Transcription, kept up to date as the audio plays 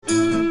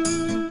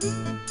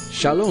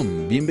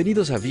Shalom,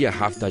 bienvenidos a Via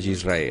Haftaj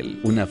Israel,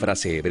 una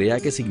frase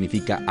hebrea que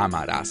significa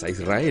amarás a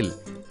Israel.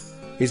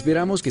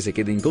 Esperamos que se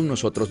queden con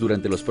nosotros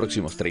durante los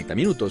próximos 30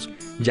 minutos,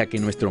 ya que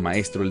nuestro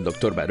maestro, el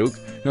Dr. Baruch,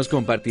 nos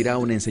compartirá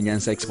una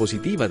enseñanza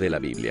expositiva de la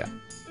Biblia.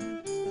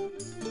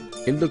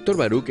 El Dr.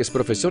 Baruch es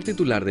profesor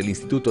titular del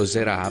Instituto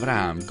Zera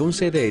Abraham, con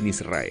sede en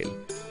Israel.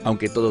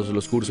 Aunque todos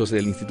los cursos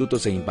del instituto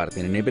se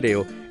imparten en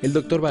hebreo, el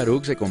Dr.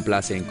 Baruch se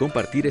complace en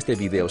compartir este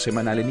video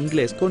semanal en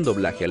inglés con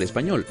doblaje al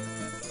español.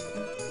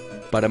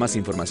 Para más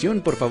información,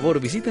 por favor,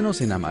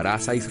 visítenos en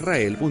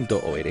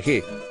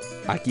amarazaisrael.org.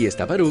 Aquí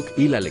está Baruch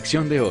y la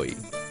lección de hoy.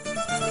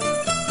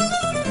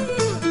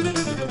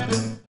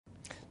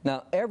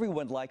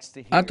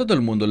 A todo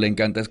el mundo le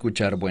encanta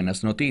escuchar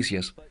buenas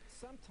noticias,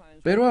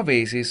 pero a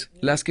veces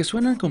las que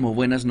suenan como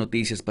buenas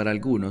noticias para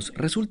algunos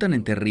resultan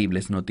en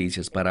terribles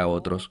noticias para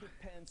otros.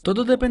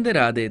 Todo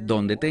dependerá de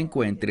dónde te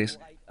encuentres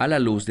a la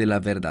luz de la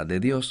verdad de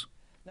Dios.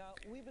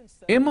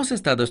 Hemos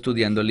estado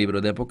estudiando el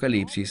libro de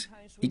Apocalipsis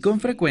y con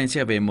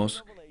frecuencia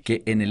vemos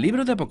que en el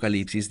libro de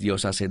Apocalipsis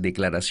Dios hace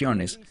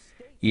declaraciones,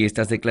 y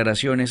estas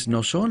declaraciones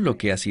no son lo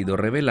que ha sido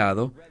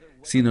revelado,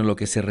 sino lo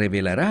que se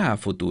revelará a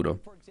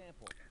futuro.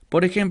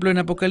 Por ejemplo, en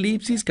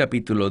Apocalipsis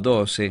capítulo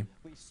 12,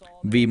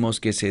 vimos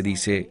que se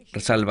dice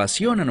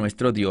salvación a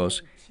nuestro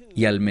Dios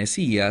y al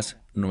Mesías,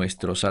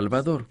 nuestro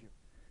Salvador.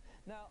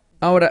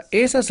 Ahora,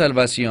 esa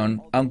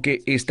salvación,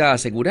 aunque está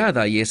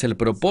asegurada y es el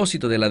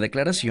propósito de la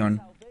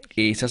declaración,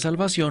 esa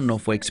salvación no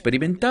fue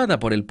experimentada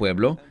por el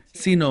pueblo,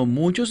 sino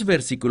muchos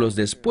versículos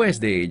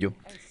después de ello.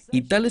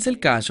 Y tal es el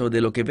caso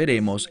de lo que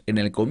veremos en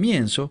el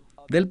comienzo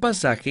del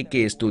pasaje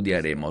que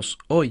estudiaremos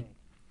hoy.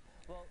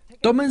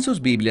 Tomen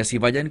sus Biblias y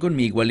vayan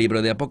conmigo al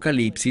libro de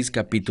Apocalipsis,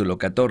 capítulo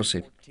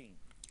 14.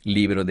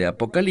 Libro de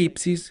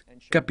Apocalipsis,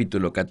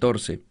 capítulo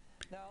 14.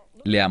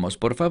 Leamos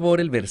por favor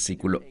el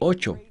versículo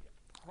 8.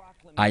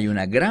 Hay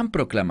una gran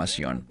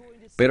proclamación,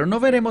 pero no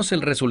veremos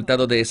el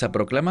resultado de esa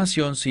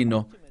proclamación,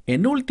 sino,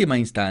 en última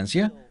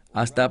instancia,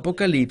 hasta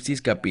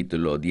Apocalipsis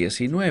capítulo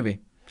 19.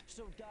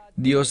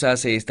 Dios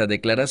hace esta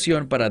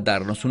declaración para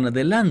darnos un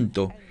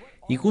adelanto,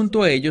 y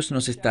junto a ellos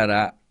nos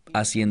estará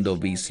haciendo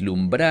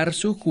vislumbrar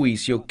su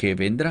juicio que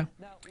vendrá.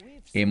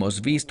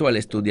 Hemos visto al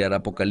estudiar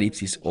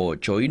Apocalipsis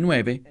 8 y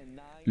 9,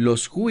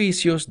 los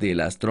juicios de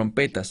las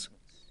trompetas.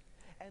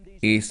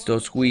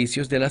 Estos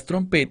juicios de las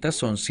trompetas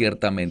son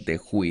ciertamente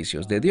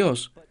juicios de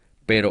Dios,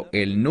 pero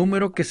el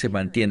número que se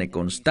mantiene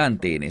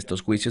constante en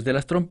estos juicios de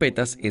las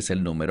trompetas es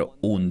el número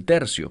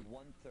 1/3,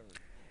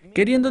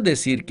 queriendo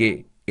decir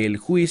que el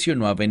juicio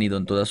no ha venido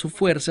en toda su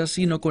fuerza,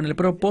 sino con el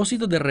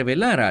propósito de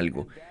revelar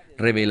algo,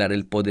 revelar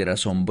el poder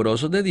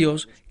asombroso de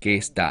Dios que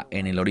está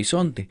en el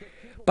horizonte,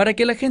 para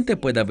que la gente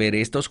pueda ver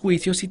estos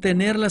juicios y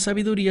tener la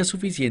sabiduría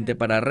suficiente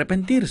para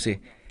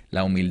arrepentirse,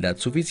 la humildad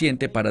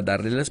suficiente para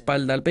darle la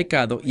espalda al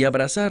pecado y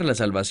abrazar la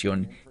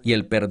salvación y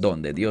el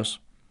perdón de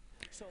Dios.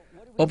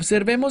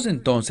 Observemos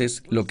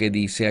entonces lo que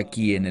dice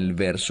aquí en el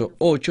verso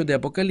 8 de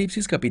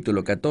Apocalipsis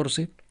capítulo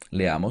 14.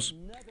 Leamos.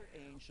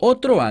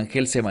 Otro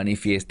ángel se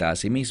manifiesta a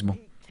sí mismo.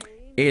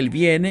 Él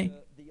viene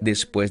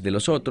después de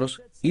los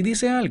otros y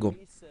dice algo.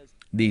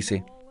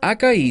 Dice, ha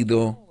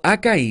caído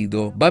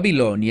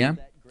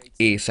Babilonia,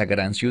 esa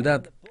gran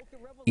ciudad.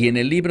 Y en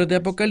el libro de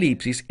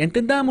Apocalipsis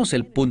entendamos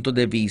el punto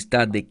de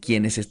vista de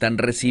quienes están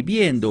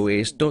recibiendo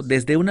esto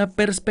desde una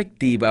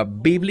perspectiva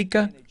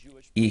bíblica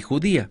y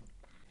judía.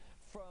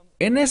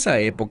 En esa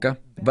época,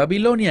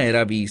 Babilonia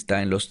era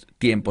vista en los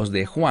tiempos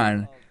de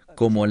Juan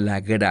como la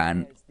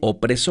gran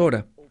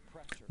opresora.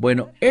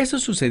 Bueno, eso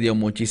sucedió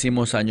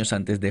muchísimos años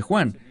antes de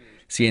Juan,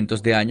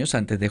 cientos de años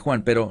antes de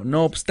Juan, pero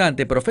no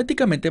obstante,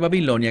 proféticamente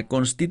Babilonia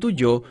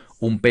constituyó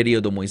un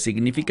periodo muy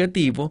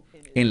significativo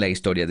en la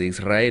historia de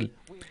Israel.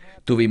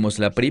 Tuvimos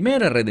la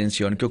primera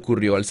redención que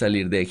ocurrió al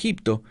salir de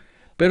Egipto,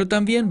 pero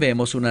también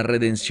vemos una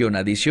redención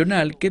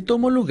adicional que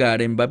tomó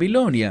lugar en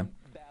Babilonia.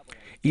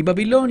 Y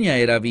Babilonia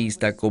era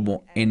vista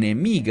como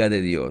enemiga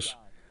de Dios,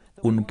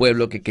 un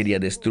pueblo que quería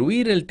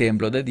destruir el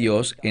templo de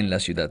Dios en la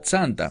ciudad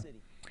santa.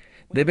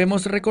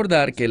 Debemos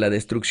recordar que la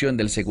destrucción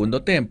del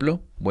segundo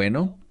templo,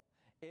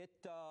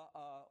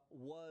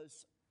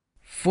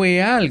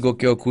 fue algo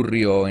que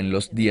ocurrió en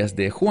los días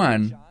de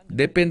Juan.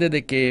 Depende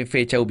de qué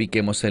fecha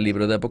ubiquemos el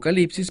libro de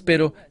Apocalipsis,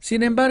 pero,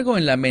 sin embargo,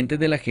 en la mente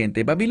de la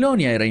gente,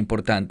 Babilonia era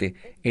importante.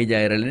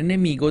 Ella era el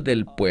enemigo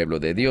del pueblo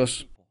de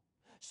Dios.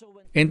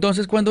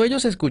 Entonces, cuando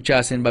ellos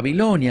escuchasen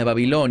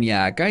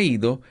Babilonia ha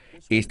caído,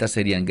 estas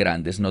serían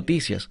grandes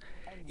noticias.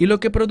 Y lo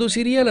que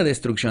produciría la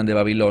destrucción de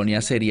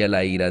Babilonia sería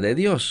la ira de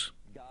Dios.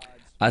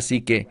 Así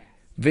que,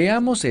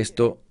 veamos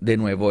esto de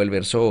nuevo, el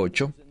verso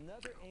 8.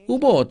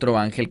 Hubo otro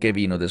ángel que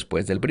vino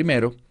después del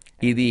primero,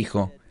 y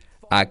dijo,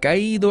 ha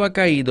caído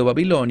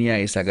Babilonia,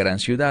 esa gran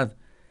ciudad,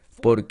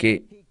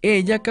 porque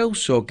ella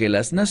causó que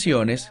las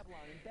naciones...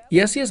 Y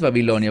así es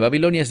Babilonia.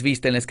 Babilonia es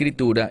vista en la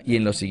Escritura y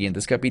en los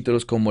siguientes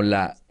capítulos como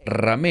la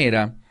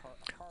ramera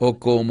o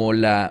como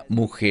la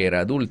mujer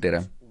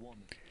adúltera.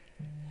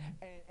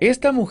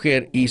 Esta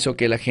mujer hizo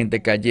que la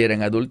gente cayera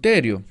en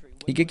adulterio.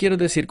 ¿Y qué quiero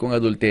decir con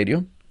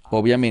adulterio?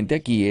 Obviamente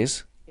aquí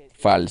es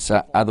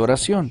falsa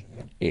adoración.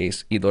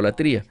 es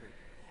idolatría.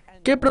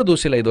 ¿Qué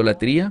produce la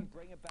idolatría?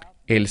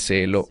 El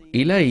celo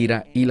y la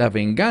ira y la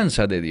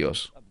venganza de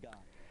Dios.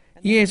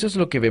 Y eso es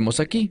lo que vemos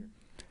aquí.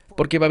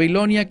 Porque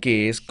Babilonia,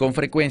 que es con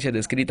frecuencia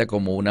descrita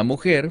como una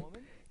mujer,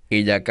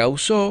 ella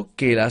causó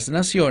que las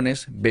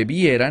naciones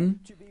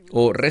bebieran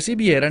o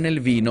recibieran el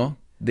vino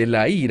de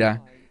la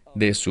ira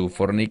de su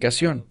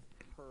fornicación.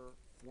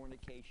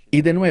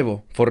 Y de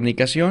nuevo,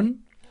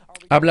 ¿fornicación?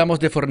 ¿Hablamos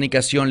de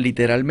fornicación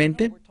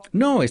literalmente?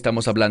 No,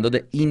 estamos hablando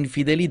de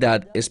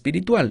infidelidad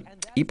espiritual.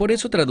 Y por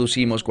eso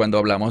traducimos cuando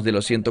hablamos de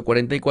los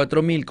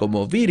 144,000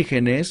 como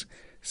vírgenes.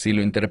 Si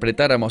lo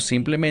interpretáramos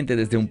simplemente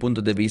desde un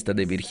punto de vista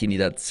de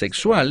virginidad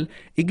sexual,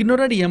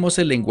 ignoraríamos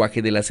el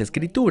lenguaje de las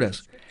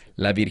Escrituras.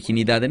 La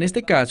virginidad en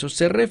este caso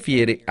se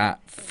refiere a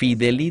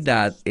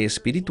fidelidad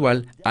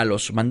espiritual a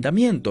los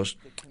mandamientos,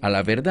 a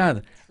la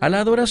verdad, a la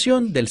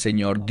adoración del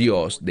Señor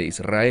Dios de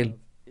Israel.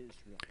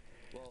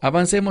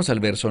 Avancemos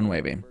al verso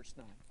 9.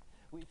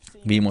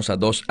 Vimos a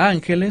 2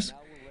 ángeles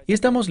y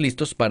estamos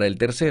listos para el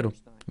tercero.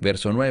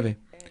 Verso 9.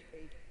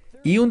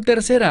 Y un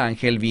tercer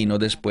ángel vino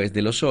después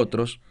de los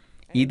otros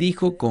y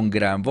dijo con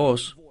gran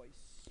voz: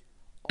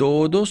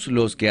 todos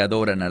los que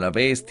adoran a la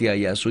bestia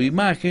y a su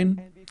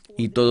imagen,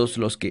 y todos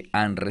los que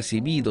han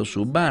recibido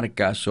su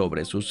marca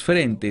sobre sus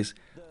frentes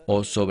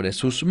o sobre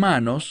sus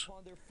manos,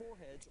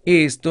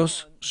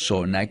 estos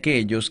son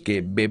aquellos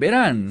que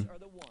beberán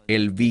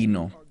el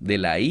vino de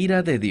la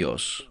ira de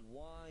Dios.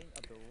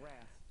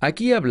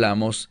 Aquí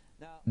hablamos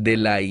de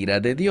la ira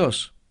de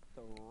Dios.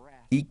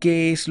 ¿Y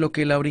qué es lo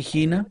que la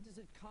origina?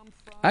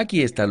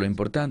 Aquí está lo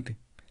importante: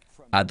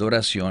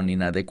 adoración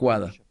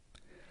inadecuada.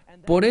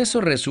 Por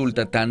eso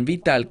resulta tan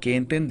vital que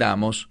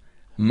entendamos,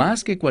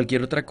 más que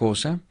cualquier otra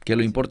cosa, que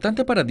lo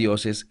importante para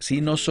Dios es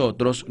si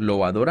nosotros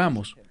lo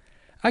adoramos.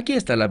 Aquí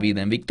está la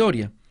vida en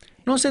victoria.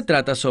 No se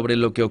trata sobre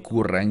lo que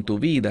ocurra en tu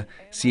vida,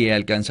 si he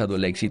alcanzado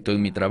el éxito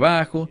en mi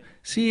trabajo,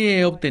 si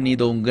he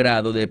obtenido un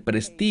grado de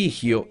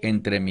prestigio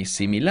entre mis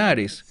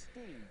similares,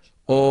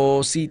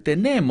 o si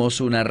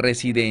tenemos una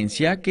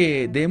residencia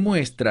que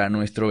demuestra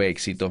nuestro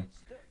éxito.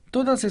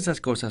 Todas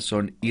esas cosas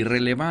son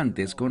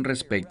irrelevantes con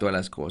respecto a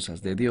las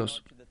cosas de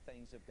Dios.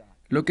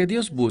 Lo que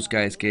Dios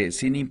busca es que,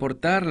 sin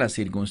importar las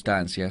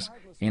circunstancias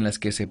en las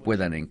que se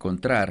puedan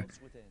encontrar,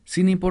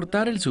 sin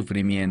importar el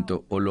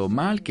sufrimiento o lo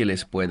mal que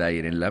les pueda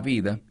ir en la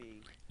vida,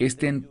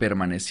 estén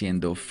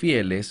permaneciendo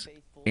fieles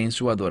en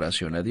su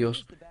adoración a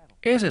Dios.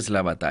 Esa es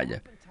la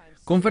batalla.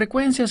 Con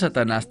frecuencia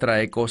Satanás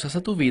trae cosas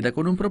a tu vida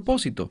con un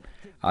propósito: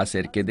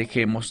 hacer que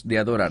dejemos de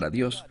adorar a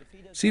Dios.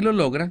 Si lo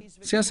logra,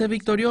 se hace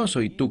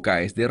victorioso y tú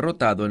caes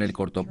derrotado en el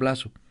corto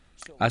plazo.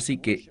 Así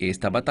que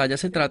esta batalla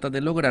se trata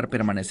de lograr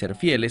permanecer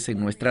fieles en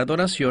nuestra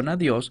adoración a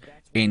Dios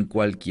en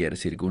cualquier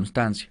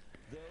circunstancia.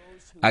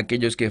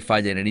 Aquellos que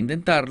fallen en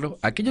intentarlo,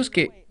 aquellos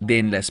que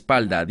den la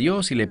espalda a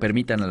Dios y le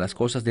permitan a las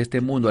cosas de este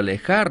mundo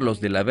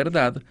alejarlos de la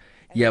verdad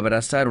y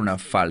abrazar una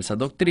falsa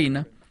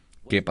doctrina,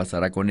 ¿qué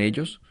pasará con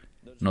ellos?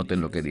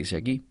 Noten lo que dice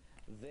aquí.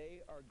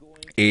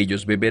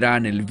 Ellos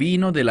beberán el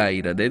vino de la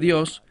ira de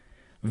Dios,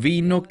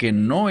 vino que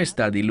no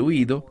está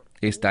diluido,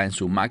 está en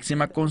su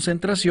máxima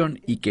concentración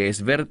y que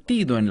es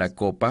vertido en la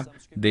copa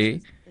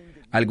de,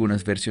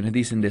 algunas versiones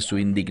dicen de su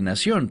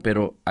indignación,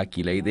 pero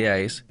aquí la idea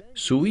es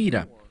su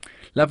ira.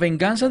 La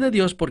venganza de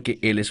Dios, porque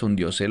Él es un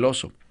Dios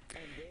celoso.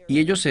 Y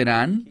ellos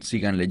serán,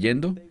 sigan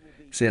leyendo,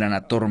 serán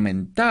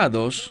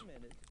atormentados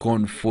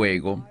con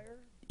fuego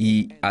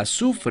y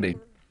azufre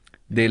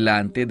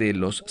delante de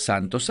los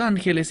santos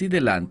ángeles y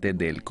delante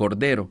del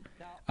Cordero.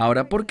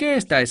 Ahora, ¿por qué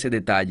está ese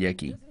detalle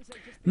aquí?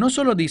 No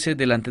solo dice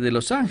delante de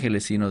los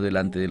ángeles, sino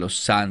delante de los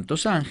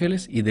santos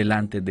ángeles y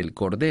delante del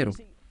Cordero.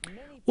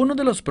 Uno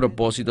de los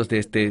propósitos de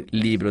este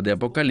libro de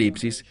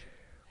Apocalipsis,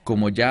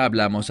 como ya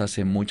hablamos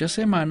hace muchas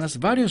semanas,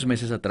 varios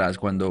meses atrás,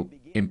 cuando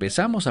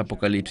empezamos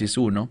Apocalipsis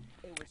 1,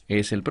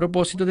 es el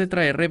propósito de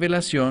traer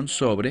revelación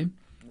sobre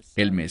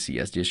el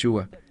Mesías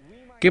Yeshua,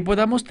 que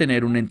podamos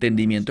tener un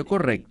entendimiento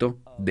correcto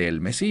del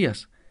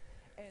Mesías.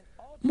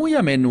 Muy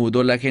a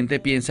menudo la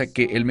gente piensa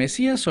que el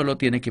Mesías solo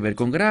tiene que ver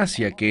con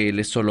gracia, que Él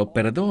es solo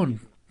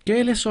perdón,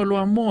 que Él es solo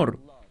amor,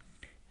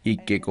 y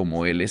que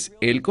como Él es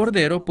el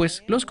Cordero,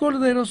 pues los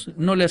corderos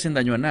no le hacen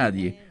daño a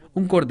nadie.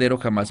 Un cordero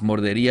jamás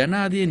mordería a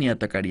nadie ni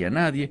atacaría a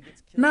nadie.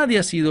 Nadie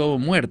ha sido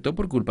muerto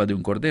por culpa de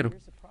un cordero.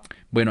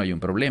 Bueno, hay un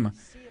problema.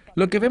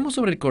 Lo que vemos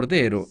sobre el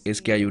cordero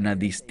es que hay una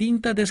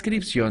distinta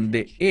descripción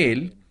de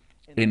Él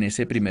en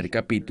ese primer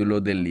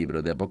capítulo del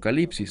libro de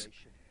Apocalipsis.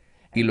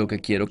 Y lo que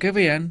quiero que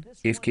vean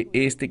es que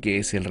este que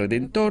es el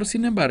Redentor,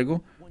 sin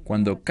embargo,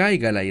 cuando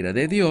caiga la ira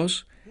de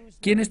Dios,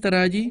 ¿quién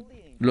estará allí?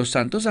 Los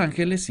santos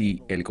ángeles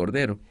y el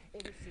Cordero.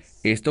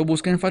 Esto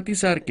busca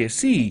enfatizar que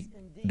sí,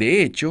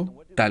 de hecho,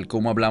 tal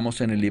como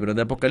hablamos en el libro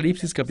de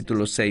Apocalipsis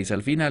capítulo 6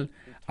 al final,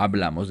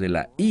 hablamos de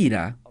la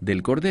ira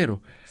del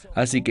Cordero.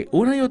 Así que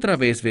una y otra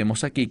vez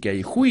vemos aquí que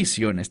hay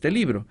juicio en este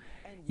libro.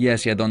 Y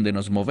hacia donde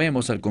nos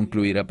movemos al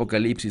concluir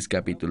Apocalipsis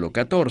capítulo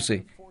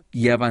 14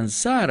 y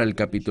avanzar al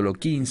capítulo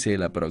 15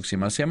 la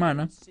próxima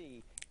semana,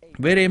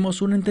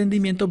 veremos un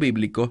entendimiento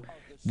bíblico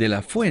de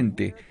la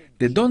fuente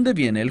de dónde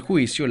viene el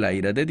juicio, la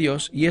ira de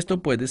Dios, y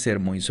esto puede ser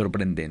muy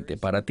sorprendente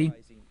para ti.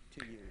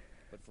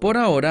 Por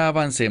ahora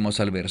avancemos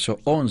al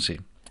verso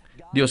 11.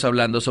 Dios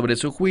hablando sobre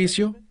su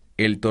juicio,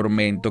 el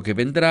tormento que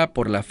vendrá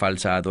por la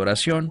falsa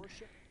adoración,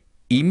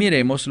 y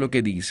miremos lo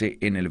que dice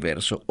en el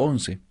verso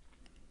 11.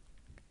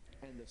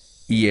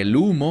 Y el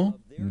humo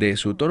de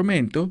su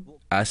tormento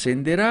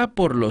ascenderá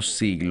por los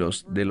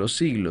siglos de los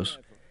siglos,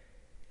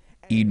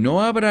 y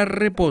no habrá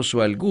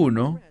reposo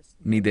alguno,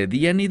 ni de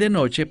día ni de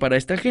noche para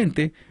esta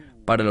gente,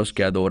 para los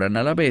que adoran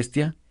a la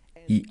bestia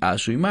y a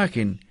su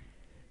imagen,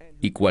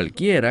 y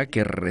cualquiera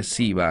que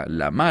reciba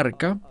la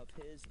marca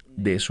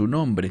de su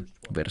nombre.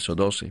 Verso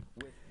 12.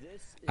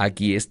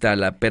 Aquí está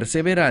la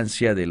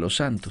perseverancia de los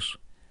santos.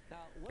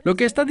 Lo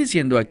que está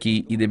diciendo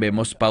aquí, y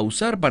debemos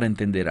pausar para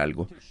entender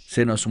algo,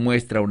 se nos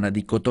muestra una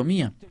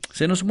dicotomía,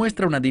 se nos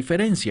muestra una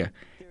diferencia.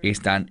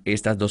 Están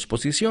estas dos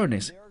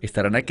posiciones.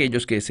 Estarán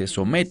aquellos que se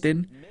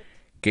someten,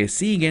 que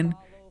siguen,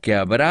 que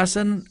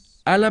abrazan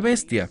a la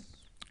bestia,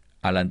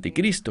 al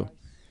anticristo,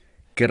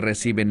 que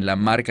reciben la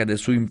marca de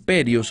su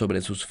imperio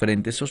sobre sus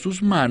frentes o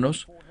sus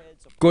manos,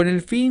 con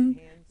el fin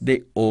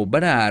de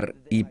obrar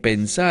y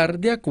pensar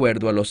de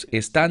acuerdo a los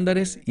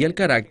estándares y el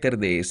carácter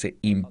de ese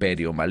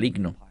imperio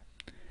maligno.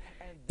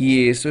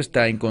 ¿Y eso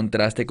está en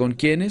contraste con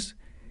quiénes?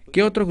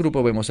 ¿Qué otro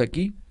grupo vemos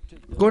aquí?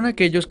 Con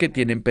aquellos que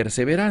tienen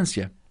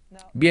perseverancia.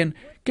 Bien,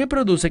 ¿qué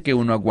produce que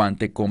uno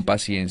aguante con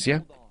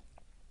paciencia?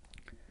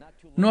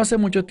 No hace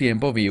mucho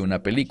tiempo vi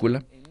una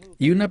película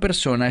y una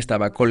persona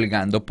estaba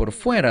colgando por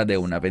fuera de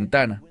una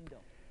ventana.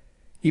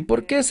 ¿Y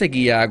por qué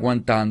seguía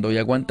aguantando y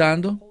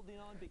aguantando?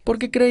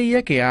 Porque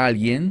creía que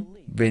alguien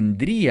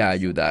vendría a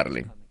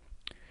ayudarle.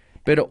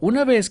 Pero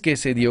una vez que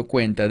se dio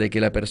cuenta de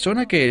que la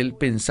persona que él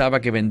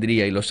pensaba que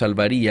vendría y lo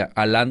salvaría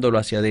alándolo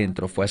hacia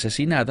adentro fue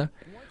asesinada,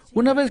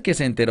 una vez que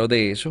se enteró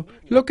de eso,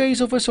 lo que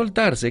hizo fue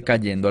soltarse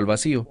cayendo al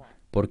vacío.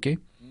 ¿Por qué?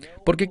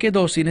 Porque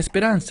quedó sin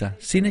esperanza,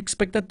 sin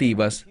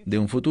expectativas de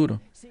un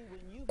futuro.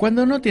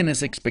 Cuando no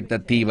tienes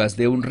expectativas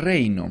de un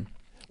reino,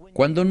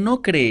 cuando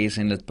no crees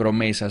en las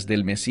promesas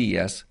del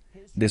Mesías,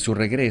 de su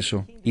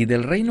regreso y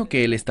del reino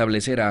que él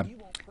establecerá,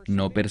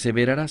 no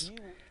perseverarás.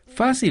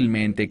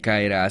 Fácilmente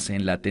caerás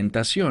en la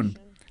tentación,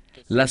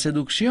 la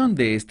seducción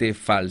de este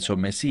falso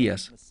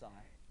Mesías,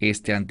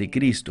 este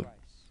anticristo,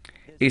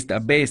 esta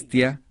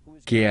bestia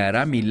que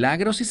hará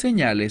milagros y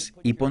señales,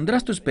 y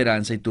pondrás tu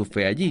esperanza y tu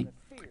fe allí,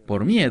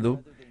 por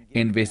miedo,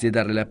 en vez de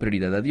darle la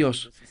prioridad a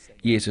Dios.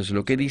 Y eso es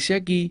lo que dice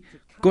aquí,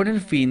 con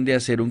el fin de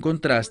hacer un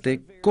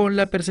contraste con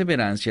la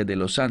perseverancia de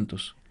los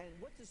santos.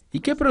 ¿Y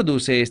qué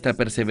produce esta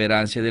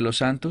perseverancia de los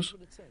santos?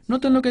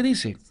 Noten lo que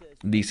dice.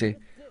 Dice,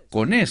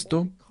 con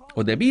esto,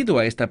 o debido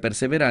a esta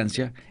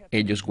perseverancia,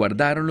 ellos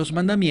guardaron los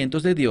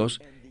mandamientos de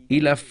Dios y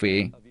la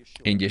fe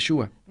en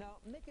Yeshua.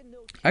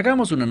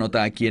 Hagamos una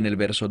nota aquí en el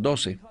verso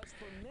 12,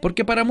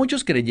 porque para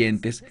muchos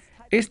creyentes,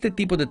 este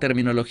tipo de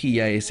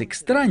terminología es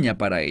extraña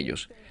para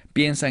ellos.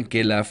 Piensan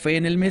que la fe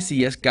en el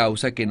Mesías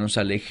causa que nos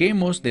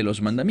alejemos de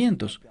los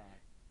mandamientos.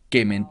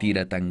 ¡Qué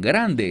mentira tan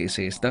grande es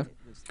esta!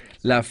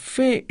 La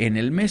fe en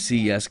el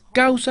Mesías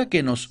causa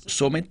que nos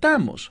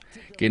sometamos,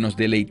 que nos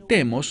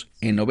deleitemos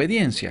en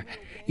obediencia.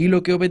 Y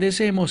lo que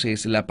obedecemos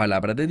es la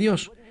palabra de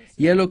Dios.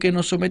 Y a lo que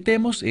nos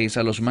sometemos es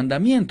a los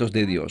mandamientos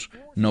de Dios,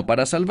 no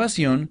para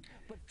salvación,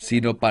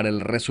 sino para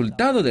el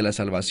resultado de la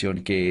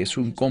salvación, que es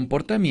un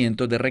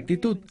comportamiento de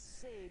rectitud.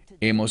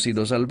 Hemos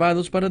sido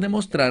salvados para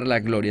demostrar la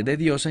gloria de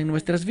Dios en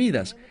nuestras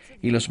vidas.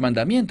 Y los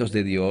mandamientos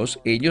de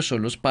Dios, ellos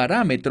son los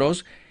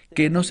parámetros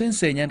que nos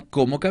enseñan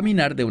cómo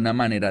caminar de una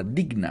manera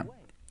digna.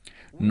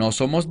 No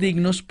somos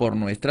dignos por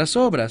nuestras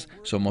obras,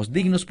 somos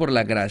dignos por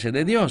la gracia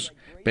de Dios,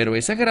 pero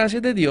esa gracia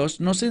de Dios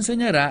nos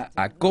enseñará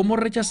a cómo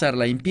rechazar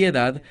la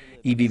impiedad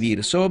y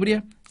vivir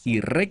sobria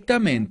y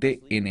rectamente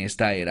en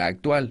esta era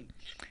actual.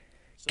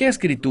 ¡Qué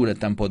escritura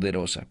tan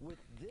poderosa!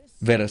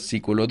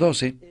 Versículo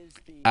 12.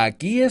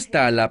 Aquí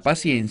está la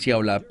paciencia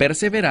o la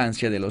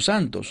perseverancia de los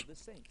santos.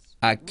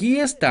 Aquí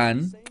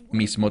están,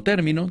 mismo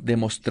término,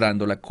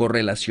 demostrando la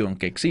correlación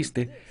que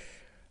existe,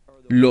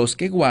 los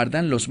que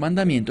guardan los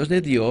mandamientos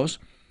de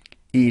Dios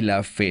y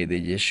la fe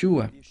de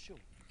Yeshua.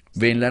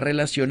 ¿Ven la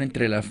relación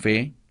entre la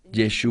fe,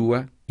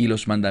 Yeshua y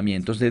los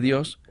mandamientos de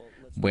Dios?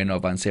 Bueno,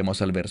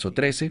 avancemos al verso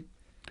 13.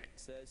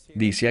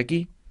 Dice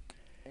aquí,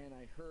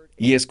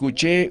 y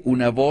escuché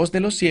una voz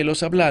de los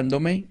cielos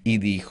hablándome y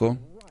dijo,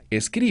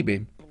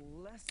 escribe,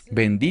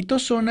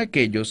 benditos son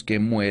aquellos que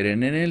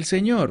mueren en el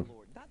Señor.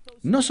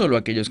 No solo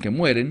aquellos que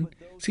mueren,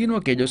 sino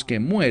aquellos que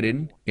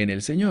mueren en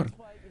el Señor.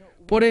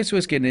 Por eso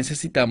es que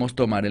necesitamos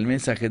tomar el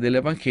mensaje del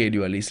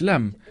Evangelio al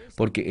Islam,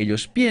 porque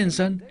ellos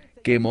piensan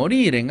que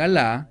morir en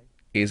Alá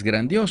es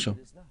grandioso,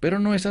 pero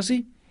no es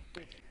así.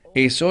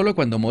 Es solo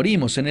cuando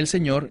morimos en el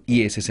Señor,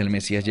 y ese es el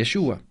Mesías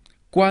Yeshua,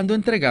 cuando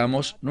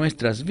entregamos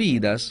nuestras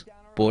vidas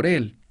por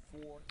Él.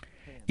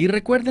 Y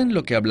recuerden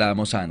lo que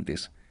hablábamos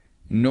antes.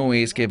 No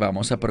es que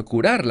vamos a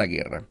procurar la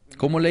guerra.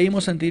 Como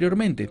leímos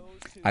anteriormente,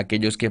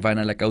 aquellos que van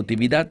a la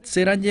cautividad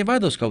serán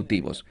llevados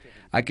cautivos.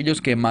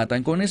 Aquellos que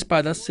matan con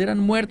espadas serán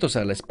muertos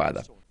a la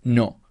espada.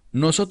 No,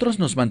 nosotros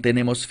nos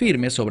mantenemos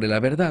firmes sobre la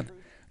verdad.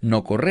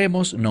 No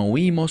corremos, no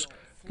huimos,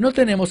 no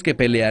tenemos que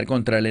pelear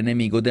contra el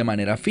enemigo de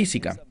manera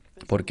física.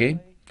 ¿Por qué?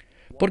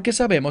 Porque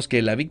sabemos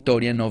que la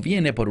victoria no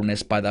viene por una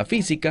espada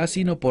física,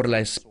 sino por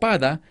la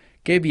espada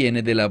que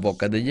viene de la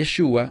boca de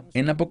Yeshua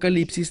en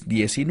Apocalipsis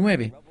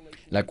 19,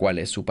 la cual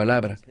es su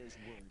palabra.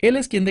 Él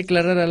es quien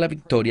declarará la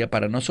victoria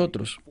para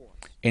nosotros.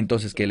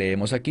 Entonces, ¿qué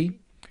leemos aquí?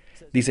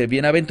 Dice,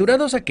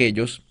 bienaventurados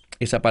aquellos,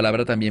 esa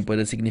palabra también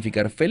puede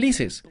significar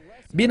felices.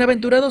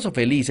 Bienaventurados o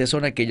felices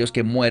son aquellos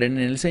que mueren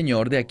en el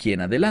Señor de aquí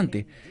en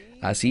adelante.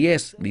 Así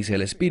es, dice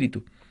el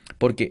Espíritu,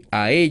 porque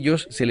a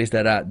ellos se les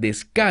dará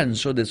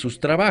descanso de sus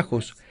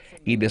trabajos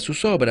y de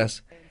sus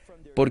obras,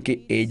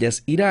 porque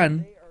ellas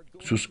irán,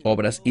 sus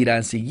obras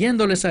irán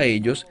siguiéndoles a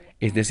ellos,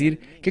 es decir,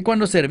 que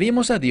cuando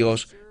servimos a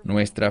Dios,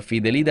 nuestra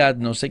fidelidad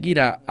nos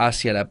seguirá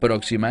hacia la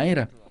próxima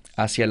era,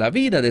 hacia la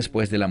vida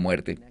después de la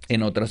muerte.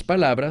 En otras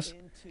palabras,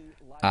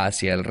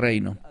 hacia el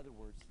reino.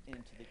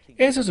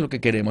 Eso es lo que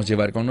queremos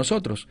llevar con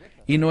nosotros,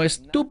 y no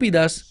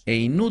estúpidas e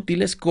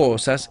inútiles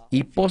cosas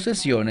y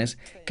posesiones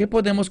que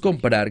podemos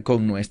comprar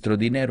con nuestro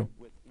dinero.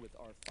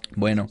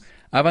 Bueno,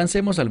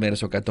 avancemos al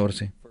verso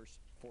 14.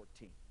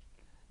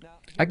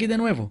 Aquí de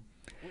nuevo.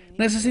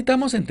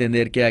 Necesitamos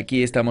entender que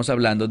aquí estamos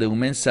hablando de un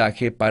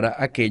mensaje para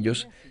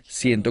aquellos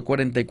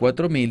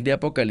 144,000 de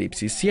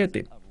Apocalipsis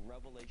 7.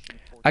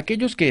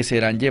 Aquellos que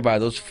serán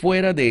llevados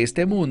fuera de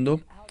este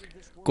mundo,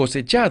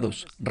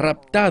 cosechados,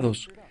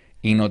 raptados.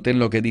 Y noten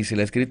lo que dice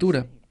la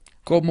Escritura.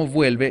 Cómo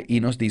vuelve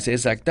y nos dice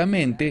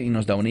exactamente y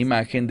nos da una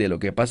imagen de lo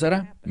que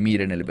pasará.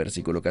 Miren el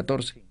versículo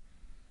 14.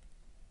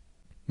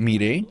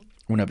 Miré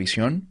una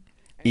visión,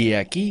 y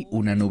aquí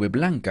una nube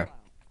blanca.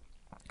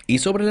 Y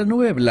sobre la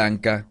nube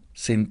blanca,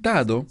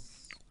 sentado,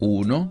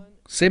 uno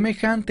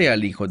semejante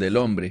al Hijo del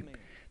Hombre.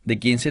 ¿De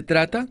quién se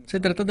trata? Se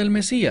trata del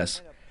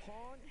Mesías.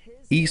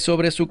 Y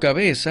sobre su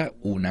cabeza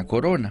una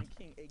corona.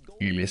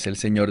 Él es el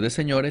Señor de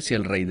señores y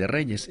el Rey de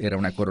reyes. Era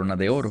una corona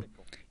de oro.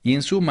 Y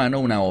en su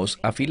mano una hoz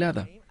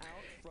afilada.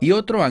 Y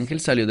otro ángel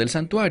salió del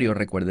santuario,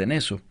 recuerden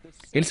eso.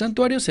 El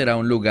santuario será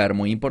un lugar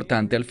muy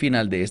importante al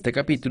final de este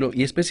capítulo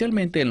y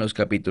especialmente en los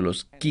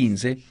capítulos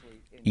 15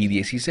 y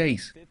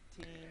 16.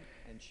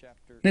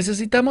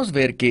 Necesitamos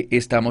ver que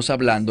estamos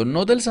hablando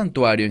no del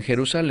santuario en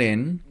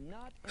Jerusalén,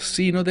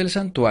 sino del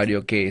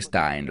santuario que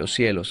está en los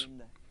cielos.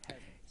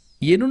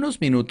 Y en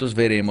unos minutos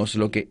veremos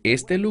lo que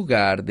este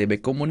lugar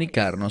debe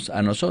comunicarnos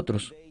a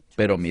nosotros.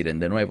 Pero miren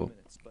de nuevo.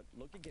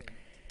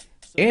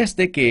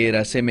 Este que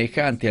era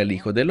semejante al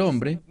Hijo del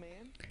Hombre,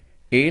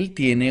 él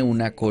tiene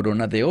una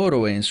corona de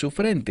oro en su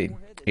frente,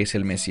 es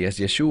el Mesías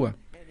Yeshua,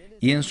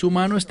 y en su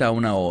mano está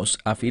una hoz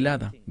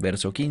afilada,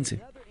 verso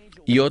 15.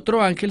 Y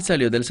otro ángel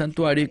salió del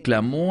santuario y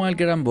clamó a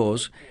gran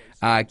voz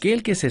a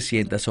aquel que se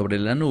sienta sobre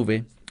la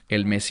nube,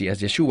 el Mesías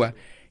Yeshua,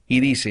 y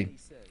dice,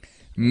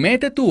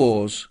 mete tu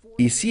hoz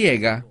y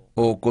siega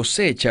o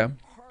cosecha,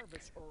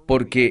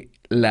 porque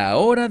la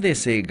hora de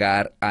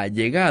segar ha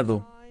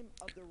llegado,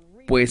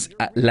 pues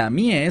la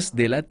mies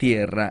de la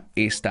tierra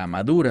está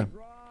madura.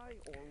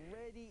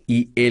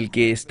 Y el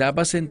que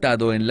estaba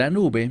sentado en la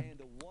nube,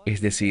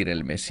 es decir,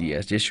 el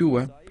Mesías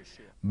Yeshua,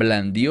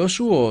 blandió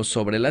su hoz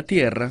sobre la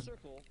tierra,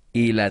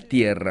 y la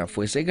tierra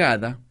fue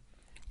segada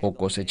o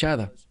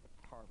cosechada.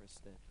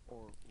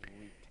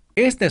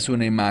 Esta es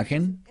una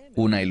imagen,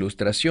 una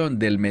ilustración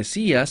del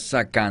Mesías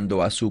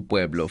sacando a su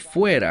pueblo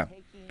fuera,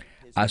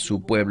 a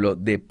su pueblo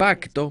de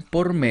pacto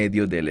por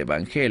medio del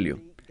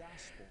Evangelio.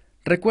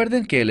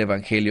 Recuerden que el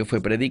Evangelio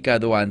fue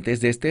predicado antes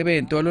de este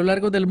evento a lo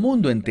largo del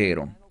mundo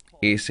entero,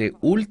 ese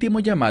último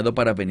llamado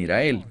para venir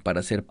a Él,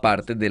 para ser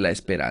parte de la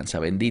esperanza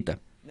bendita.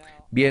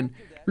 Bien,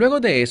 luego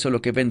de eso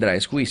lo que vendrá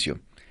es juicio,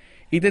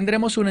 y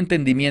tendremos un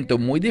entendimiento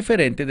muy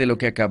diferente de lo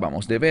que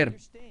acabamos de ver,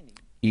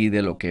 y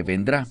de lo que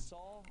vendrá.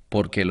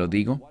 ¿Por qué lo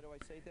digo?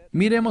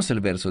 Miremos el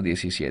verso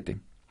 17.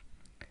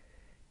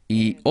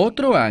 Y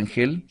otro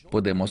ángel,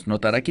 podemos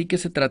notar aquí que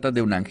se trata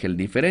de un ángel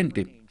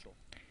diferente.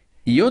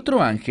 Y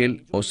otro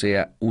ángel, o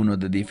sea, uno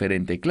de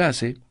diferente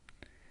clase,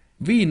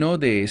 vino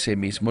de ese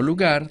mismo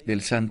lugar,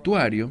 del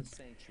santuario,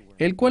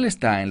 el cual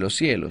está en los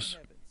cielos,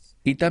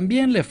 y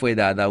también le fue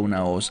dada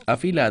una hoz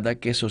afilada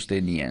que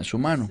sostenía en su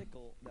mano.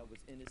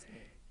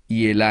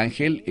 Y el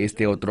ángel,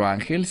 este otro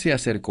ángel, se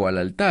acercó al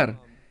altar,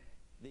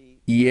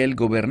 y él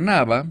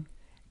gobernaba,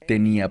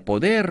 tenía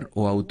poder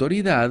o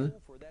autoridad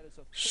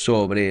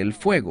sobre el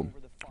fuego.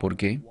 ¿Por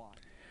qué?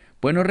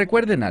 Bueno,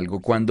 recuerden algo,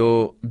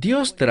 cuando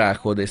Dios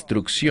trajo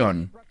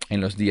destrucción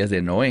en los días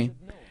de Noé,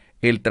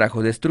 Él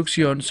trajo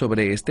destrucción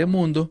sobre este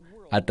mundo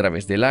a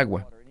través del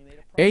agua.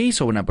 E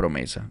hizo una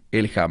promesa,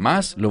 Él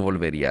jamás lo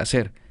volvería a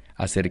hacer.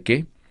 ¿Hacer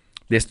qué?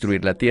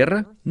 ¿Destruir la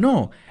tierra?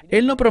 No,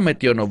 Él no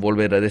prometió no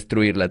volver a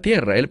destruir la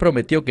tierra, Él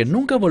prometió que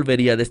nunca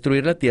volvería a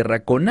destruir la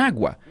tierra con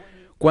agua.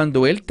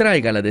 Cuando Él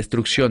traiga la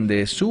destrucción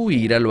de su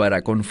ira, lo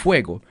hará con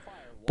fuego.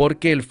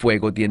 Porque el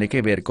fuego tiene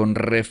que ver con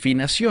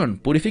refinación,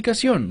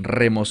 purificación,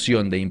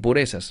 remoción de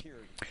impurezas.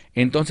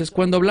 Entonces,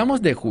 cuando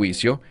hablamos de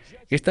juicio,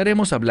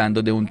 estaremos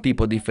hablando de un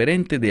tipo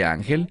diferente de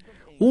ángel,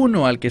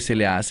 uno al que se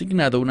le ha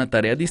asignado una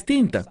tarea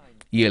distinta,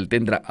 y él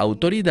tendrá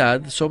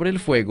autoridad sobre el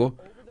fuego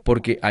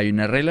porque hay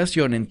una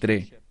relación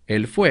entre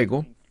el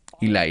fuego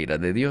y la ira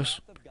de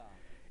Dios.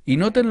 Y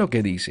noten lo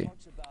que dice.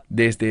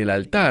 Desde el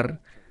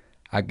altar,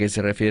 ¿a qué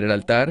se refiere el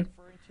altar?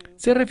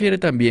 Se refiere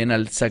también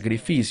al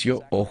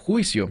sacrificio o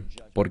juicio.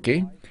 ¿Por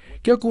qué?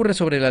 ¿Qué ocurre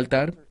sobre el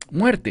altar?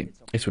 Muerte.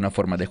 Es una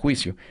forma de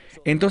juicio.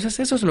 Entonces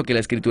eso es lo que la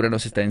Escritura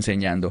nos está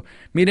enseñando.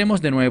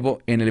 Miremos de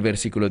nuevo en el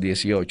versículo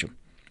 18.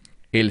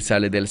 Él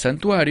sale del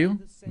santuario,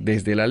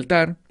 desde el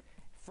altar.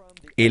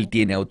 Él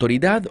tiene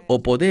autoridad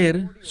o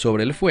poder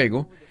sobre el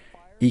fuego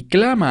y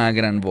clama a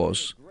gran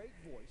voz.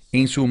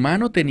 En su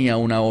mano tenía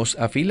una hoz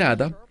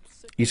afilada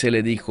y se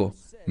le dijo,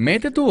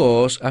 mete tu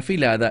hoz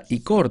afilada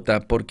y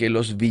corta porque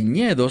los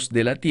viñedos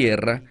de la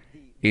tierra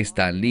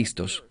están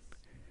listos.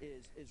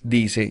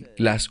 Dice,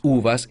 las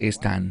uvas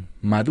están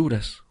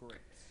maduras.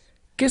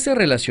 ¿Qué se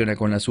relaciona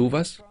con las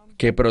uvas?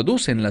 ¿Qué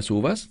producen las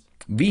uvas?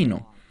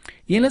 Vino.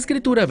 Y en la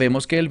Escritura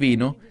vemos que el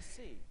vino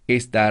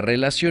está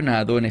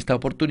relacionado en esta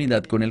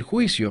oportunidad con el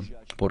juicio.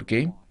 ¿Por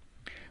qué?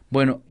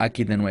 Bueno,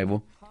 aquí de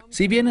nuevo,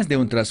 si vienes de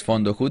un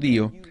trasfondo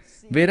judío,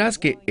 verás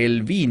que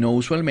el vino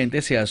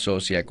usualmente se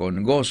asocia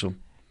con gozo.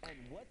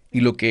 Y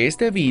lo que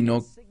este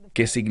vino,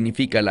 que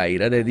significa la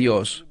ira de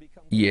Dios,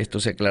 y esto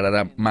se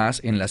aclarará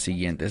más en las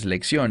siguientes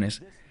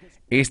lecciones,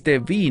 este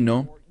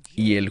vino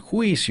y el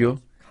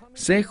juicio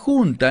se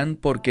juntan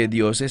porque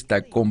Dios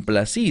está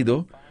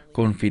complacido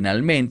con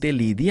finalmente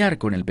lidiar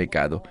con el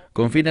pecado,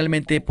 con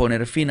finalmente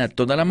poner fin a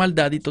toda la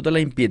maldad y toda la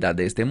impiedad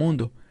de este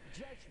mundo.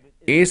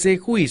 Ese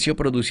juicio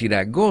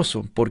producirá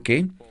gozo. ¿Por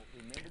qué?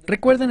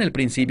 Recuerden el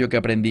principio que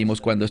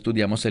aprendimos cuando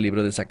estudiamos el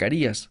libro de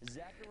Zacarías.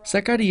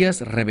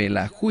 Zacarías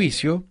revela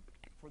juicio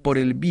por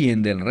el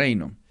bien del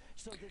reino.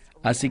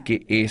 Así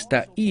que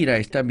esta ira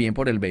es también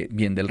por el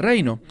bien del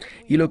reino.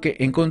 Y lo que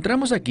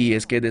encontramos aquí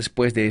es que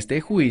después de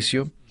este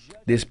juicio,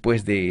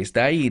 después de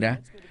esta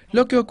ira,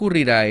 lo que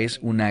ocurrirá es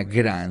una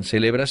gran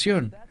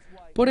celebración.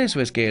 Por eso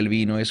es que el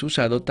vino es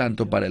usado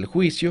tanto para el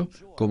juicio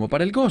como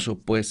para el gozo,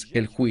 pues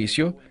el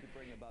juicio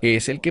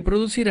es el que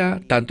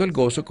producirá tanto el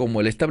gozo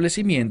como el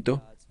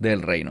establecimiento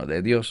del reino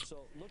de Dios.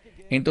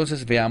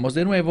 Entonces veamos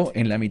de nuevo,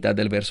 en la mitad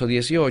del verso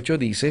 18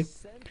 dice,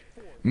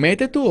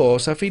 mete tu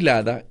hoz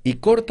afilada y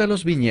corta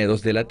los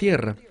viñedos de la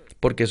tierra,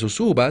 porque sus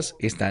uvas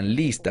están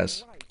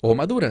listas o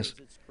maduras.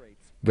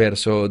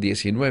 Verso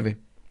 19.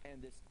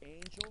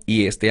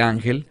 Y este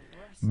ángel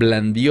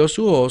blandió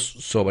su hoz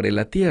sobre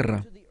la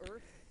tierra,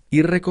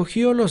 y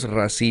recogió los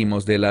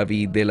racimos de la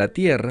vid de la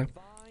tierra,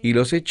 y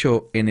los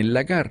echó en el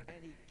lagar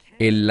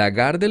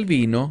del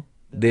vino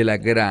de la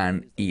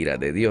gran ira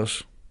de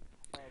Dios.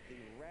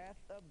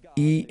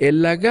 Y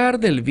el lagar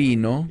del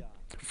vino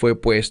fue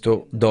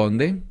puesto,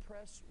 ¿dónde?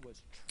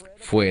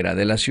 Fuera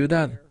de la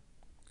ciudad.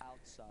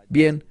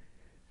 Bien,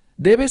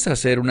 debes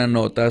hacer una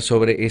nota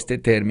sobre este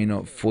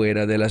término,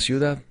 fuera de la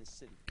ciudad.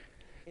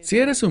 Si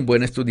eres un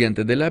buen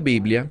estudiante de la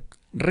Biblia,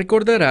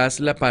 recordarás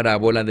la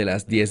parábola de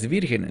las 10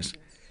 vírgenes.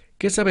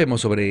 ¿Qué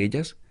sabemos sobre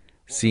ellas?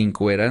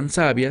 5 eran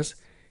sabias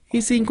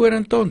y 5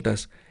 eran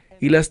tontas,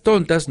 y las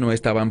tontas no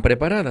estaban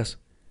preparadas.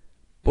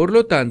 Por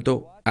lo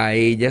tanto, a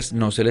ellas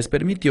no se les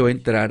permitió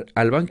entrar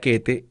al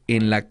banquete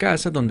en la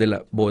casa donde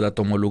la boda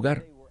tomó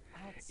lugar.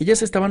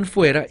 Ellas estaban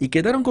fuera y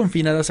quedaron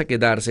confinadas a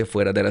quedarse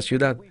fuera de la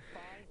ciudad.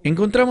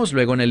 Encontramos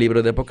luego en el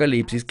libro de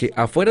Apocalipsis que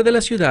afuera de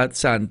la ciudad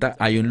santa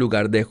hay un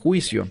lugar de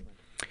juicio.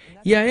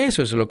 Y a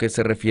eso es lo que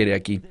se refiere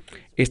aquí.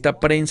 Esta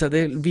prensa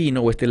del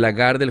vino o este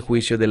lagar del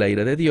juicio de la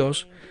ira de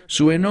Dios,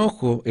 su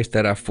enojo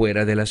estará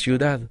fuera de la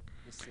ciudad.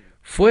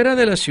 Fuera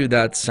de la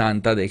ciudad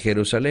santa de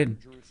Jerusalén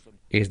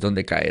es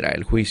donde caerá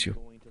el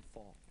juicio.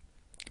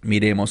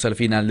 Miremos al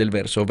final del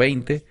verso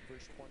 20.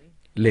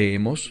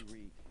 Leemos.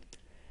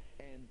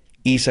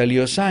 Y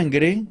salió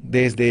sangre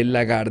desde el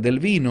lagar del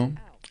vino.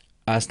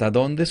 ¿Hasta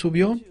dónde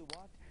subió?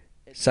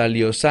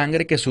 Salió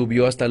sangre que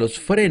subió hasta los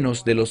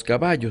frenos de los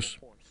caballos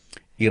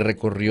y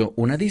recorrió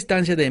una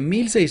distancia de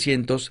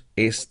 1,600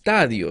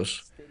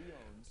 estadios,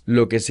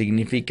 lo que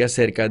significa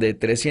cerca de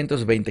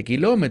 320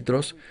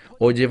 kilómetros,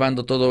 o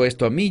llevando todo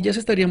esto a millas,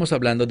 estaríamos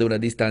hablando de una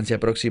distancia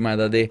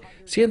aproximada de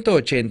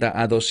 180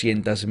 a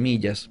 200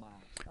 millas.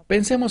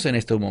 Pensemos en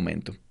esto un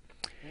momento.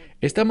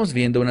 Estamos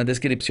viendo una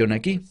descripción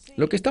aquí.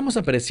 Lo que estamos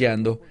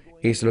apreciando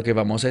es lo que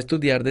vamos a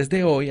estudiar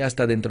desde hoy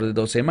hasta dentro de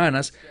 2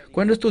 semanas,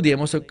 cuando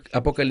estudiemos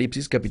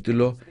Apocalipsis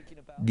capítulo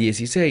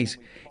 16.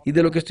 Y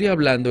de lo que estoy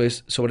hablando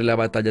es sobre la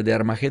batalla de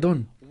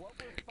Armagedón.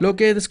 Lo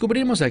que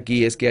descubrimos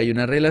aquí es que hay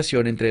una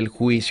relación entre el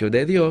juicio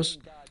de Dios,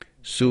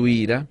 su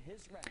ira,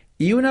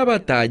 y una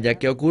batalla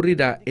que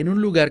ocurrirá en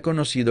un lugar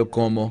conocido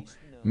como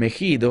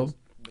Megido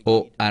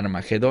o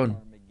Armagedón.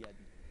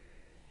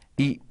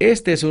 Y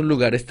este es un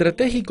lugar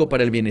estratégico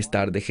para el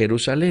bienestar de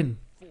Jerusalén.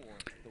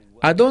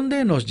 ¿A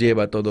dónde nos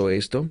lleva todo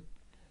esto?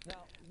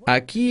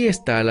 Aquí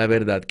está la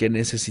verdad que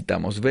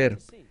necesitamos ver.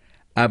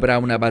 Habrá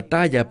una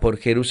batalla por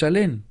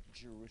Jerusalén.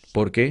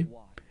 ¿Por qué?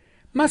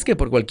 Más que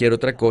por cualquier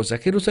otra cosa,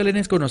 Jerusalén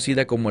es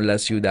conocida como la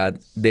ciudad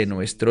de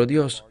nuestro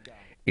Dios,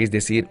 es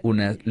decir,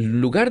 un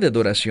lugar de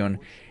adoración.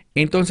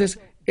 Entonces,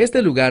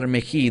 este lugar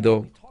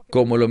Megido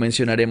como lo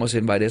mencionaremos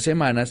en varias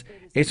semanas,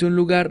 es un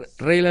lugar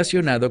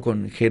relacionado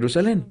con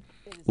Jerusalén,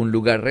 un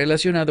lugar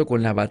relacionado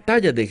con la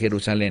batalla de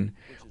Jerusalén,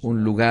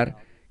 un lugar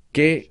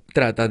que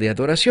trata de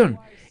adoración.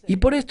 Y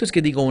por esto es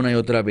que digo una y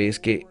otra vez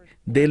que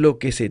de lo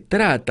que se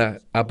trata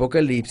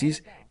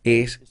Apocalipsis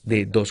es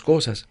de dos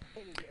cosas: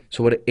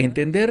 sobre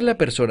entender la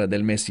persona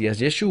del Mesías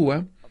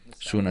Yeshua,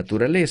 su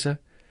naturaleza,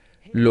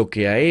 lo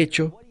que ha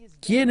hecho,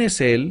 quién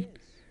es Él,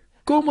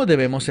 cómo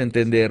debemos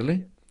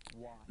entenderle,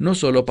 no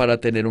solo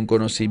para tener un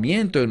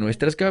conocimiento en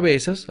nuestras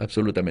cabezas,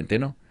 absolutamente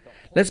no.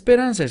 La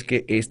esperanza es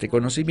que este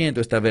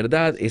conocimiento, esta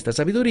verdad, esta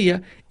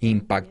sabiduría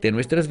impacte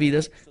nuestras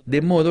vidas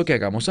de modo que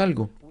hagamos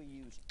algo,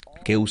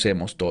 que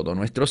usemos todo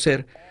nuestro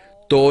ser,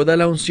 toda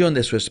la unción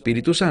de su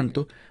Espíritu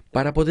Santo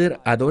para poder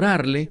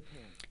adorarle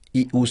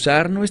y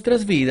usar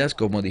nuestras vidas,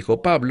 como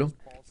dijo Pablo,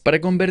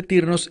 para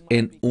convertirnos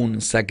en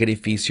un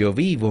sacrificio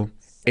vivo,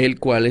 el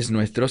cual es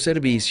nuestro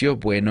servicio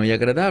bueno y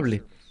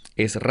agradable.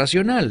 Es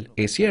racional,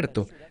 es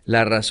cierto.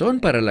 La razón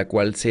para la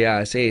cual se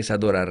hace es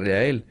adorarle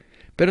a Él,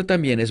 pero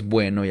también es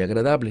bueno y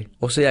agradable.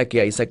 O sea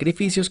que hay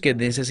sacrificios que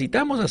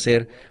necesitamos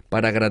hacer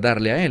para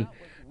agradarle a Él.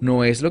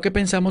 No es lo que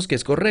pensamos que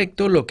es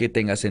correcto, lo que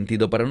tenga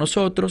sentido para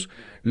nosotros,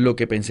 lo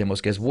que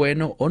pensemos que es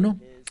bueno o no.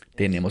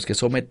 Tenemos que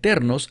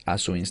someternos a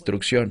su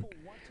instrucción.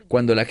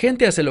 Cuando la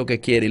gente hace lo que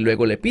quiere y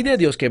luego le pide a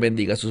Dios que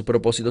bendiga sus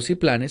propósitos y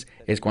planes,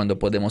 es cuando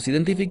podemos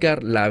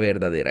identificar la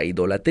verdadera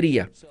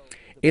idolatría.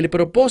 El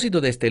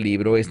propósito de este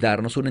libro es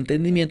darnos un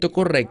entendimiento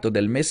correcto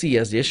del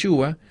Mesías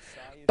Yeshua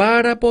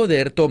para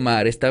poder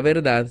tomar esta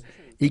verdad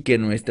y que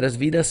nuestras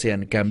vidas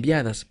sean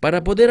cambiadas,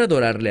 para poder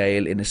adorarle a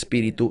Él en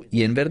espíritu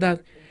y en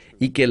verdad,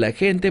 y que la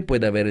gente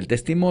pueda ver el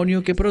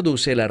testimonio que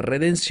produce la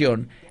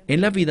redención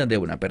en la vida de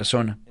una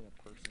persona.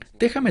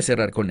 Déjame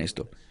cerrar con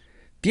esto.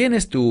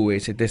 ¿Tienes tú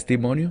ese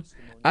testimonio?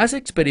 ¿Has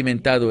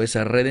experimentado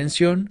esa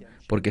redención?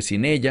 Porque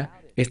sin ella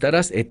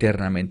estarás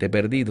eternamente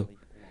perdido.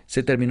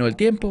 Se terminó el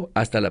tiempo,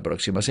 hasta la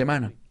próxima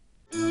semana.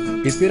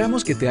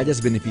 Esperamos que te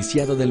hayas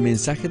beneficiado del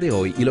mensaje de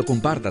hoy y lo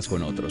compartas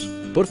con otros.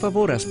 Por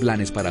favor, haz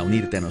planes para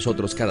unirte a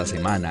nosotros cada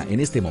semana en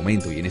este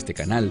momento y en este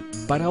canal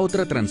para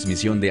otra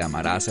transmisión de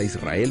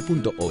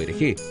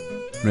amarazaisrael.org.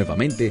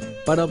 Nuevamente,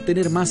 para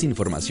obtener más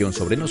información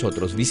sobre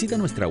nosotros, visita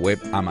nuestra web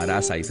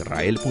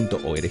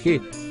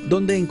amarazaisrael.org,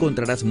 donde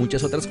encontrarás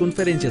muchas otras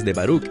conferencias de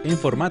Baruch en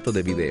formato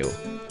de video.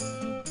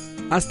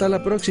 Hasta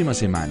la próxima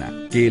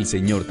semana. Que el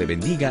Señor te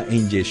bendiga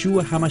en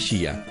Yeshua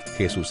HaMashiach,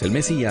 Jesús el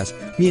Mesías,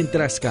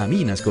 mientras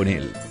caminas con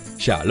Él.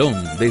 Shalom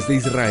desde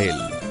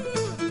Israel.